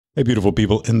Hey, beautiful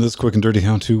people. In this quick and dirty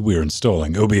how-to, we're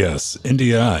installing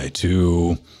OBS-NDI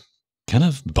to kind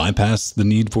of bypass the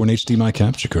need for an HDMI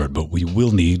capture card, but we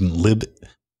will need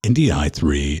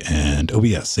libNDI3 and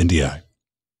OBS-NDI.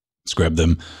 Let's grab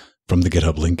them from the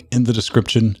GitHub link in the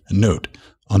description. Note,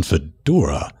 on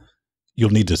Fedora,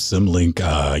 you'll need to symlink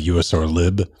USR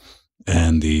lib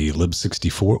and the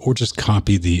lib64, or just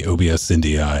copy the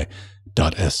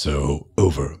OBS-NDI.so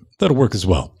over. That'll work as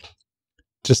well.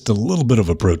 Just a little bit of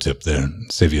a pro tip there,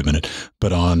 save you a minute.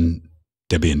 But on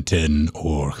Debian 10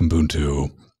 or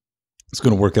Ubuntu, it's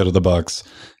going to work out of the box.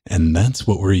 And that's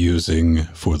what we're using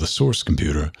for the source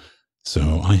computer.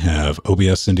 So I have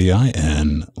OBS-NDI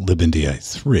and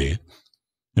libNDI3.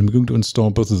 And we're going to install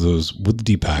both of those with the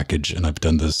D package. And I've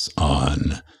done this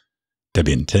on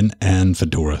Debian 10 and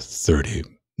Fedora 30.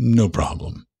 No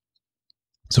problem.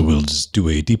 So we'll just do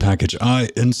a D package I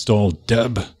install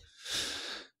deb.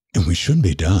 And we should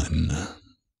be done.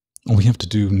 All we have to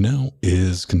do now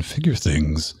is configure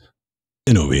things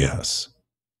in OBS.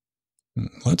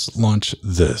 Let's launch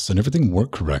this, and everything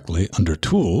worked correctly. Under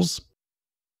Tools,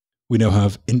 we now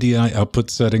have NDI output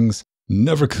settings.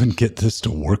 Never could get this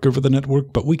to work over the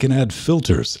network, but we can add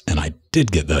filters, and I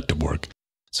did get that to work.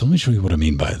 So let me show you what I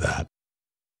mean by that.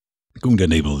 I'm going to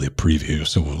enable the preview,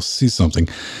 so we'll see something.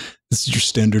 This is your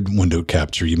standard window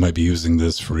capture. You might be using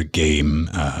this for a game.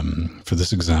 For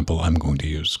this example, I'm going to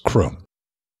use Chrome.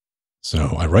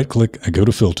 So I right-click, I go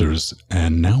to Filters,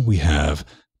 and now we have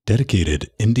dedicated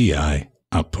NDI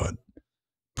output.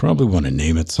 Probably want to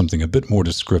name it something a bit more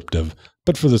descriptive,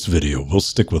 but for this video, we'll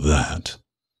stick with that.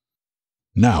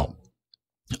 Now,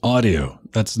 audio.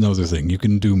 That's another thing. You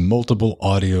can do multiple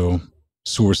audio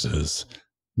sources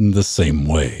in the same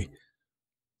way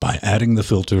by adding the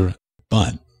filter,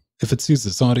 but if it sees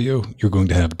this audio, you're going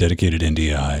to have dedicated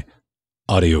NDI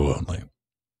audio only.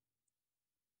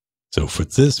 So for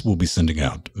this, we'll be sending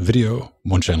out video,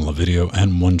 one channel of video,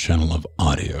 and one channel of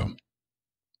audio.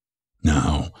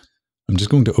 Now, I'm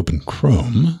just going to open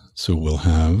Chrome, so we'll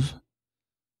have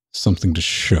something to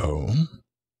show.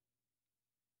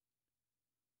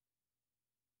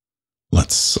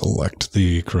 Let's select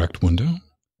the correct window.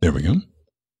 There we go.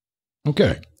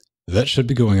 Okay, that should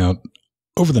be going out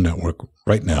over the network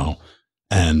right now.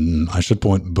 And I should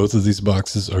point, both of these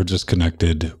boxes are just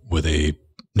connected with a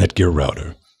Netgear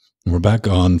router. And we're back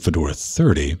on Fedora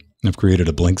 30. I've created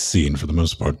a blank scene for the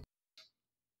most part.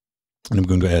 And I'm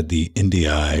going to add the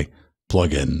NDI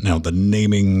plugin. Now the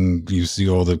naming, you see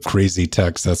all the crazy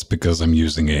text, that's because I'm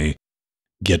using a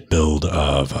Git build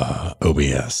of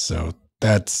OBS. So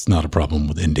that's not a problem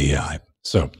with NDI.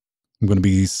 So I'm going to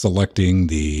be selecting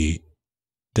the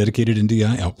dedicated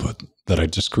NDI output that I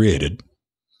just created.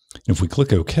 If we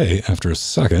click OK, after a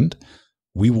second,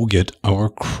 we will get our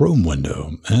Chrome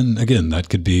window. And again, that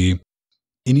could be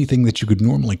anything that you could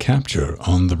normally capture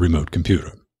on the remote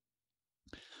computer.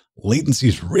 Latency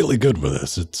is really good with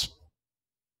this. It's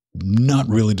not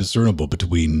really discernible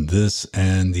between this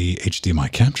and the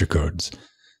HDMI capture cards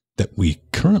that we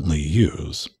currently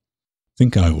use. I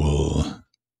think I will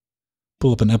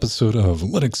pull up an episode of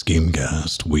Linux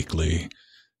Gamecast Weekly.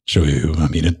 Show you, I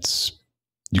mean,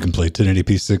 you can play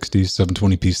 1080p 60,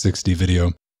 720p 60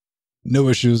 video. No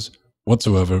issues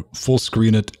whatsoever. Full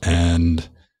screen it, and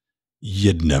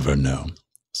you'd never know.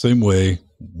 Same way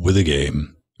with a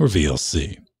game or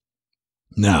VLC.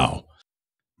 Now,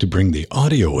 to bring the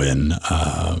audio in,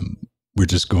 we're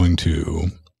just going to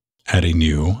add a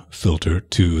new filter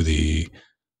to the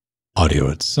audio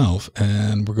itself,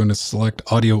 and we're going to select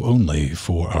audio only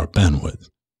for our bandwidth.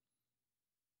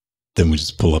 Then we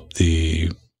just pull up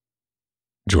the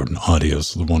Jordan audio,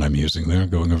 so the one I'm using there,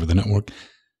 going over the network,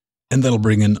 and that'll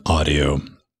bring in audio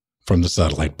from the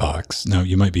satellite box. Now,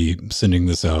 you might be sending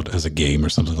this out as a game or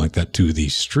something like that to the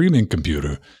streaming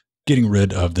computer, getting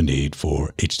rid of the need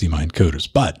for HDMI encoders.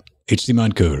 But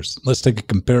HDMI encoders, let's take a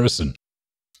comparison.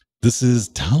 This is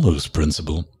Talos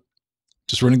principle,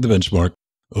 just running the benchmark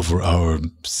over our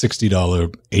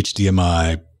 $60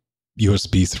 HDMI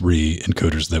USB 3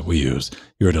 encoders that we use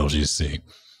here at LGC.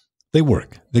 They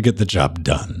work. They get the job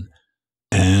done.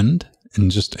 And in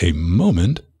just a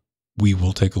moment, we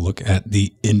will take a look at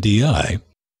the NDI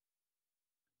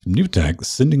from NewTek,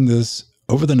 sending this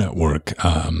over the network.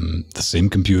 The same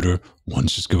computer,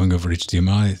 one's just going over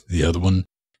HDMI, the other one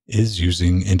is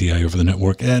using NDI over the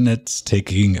network, and it's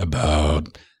taking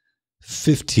about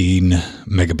 15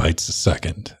 megabytes a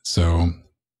second. So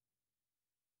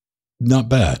not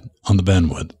bad on the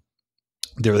bandwidth.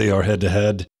 There they are head to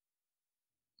head.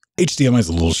 HDMI is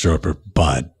a little sharper,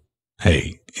 but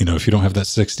hey, you know, if you don't have that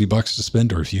 $60 to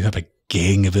spend, or if you have a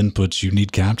gang of inputs you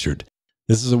need captured,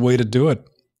 this is a way to do it.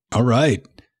 All right.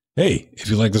 Hey, if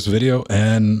you like this video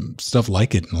and stuff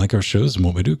like it and like our shows and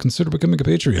what we do, consider becoming a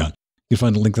Patreon. You can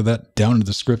find a link to that down in the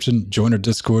description. Join our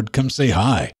Discord, come say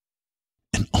hi,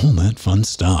 and all that fun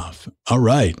stuff. All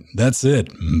right, that's it.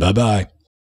 Bye-bye.